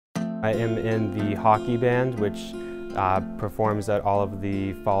I am in the hockey band, which performs at all of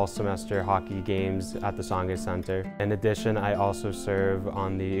the fall semester hockey games at the Sangha Center. In addition, I also serve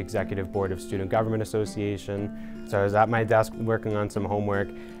on the Executive Board of Student Government Association. So I was at my desk working on some homework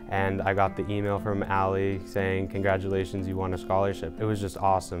and I got the email from Ali saying, "Congratulations, you won a scholarship." It was just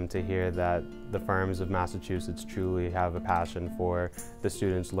awesome to hear that the firms of Massachusetts truly have a passion for the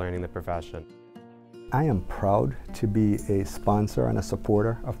students learning the profession. I am proud to be a sponsor and a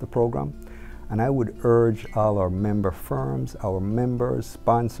supporter of the program, and I would urge all our member firms, our members,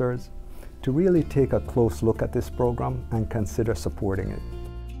 sponsors, to really take a close look at this program and consider supporting it.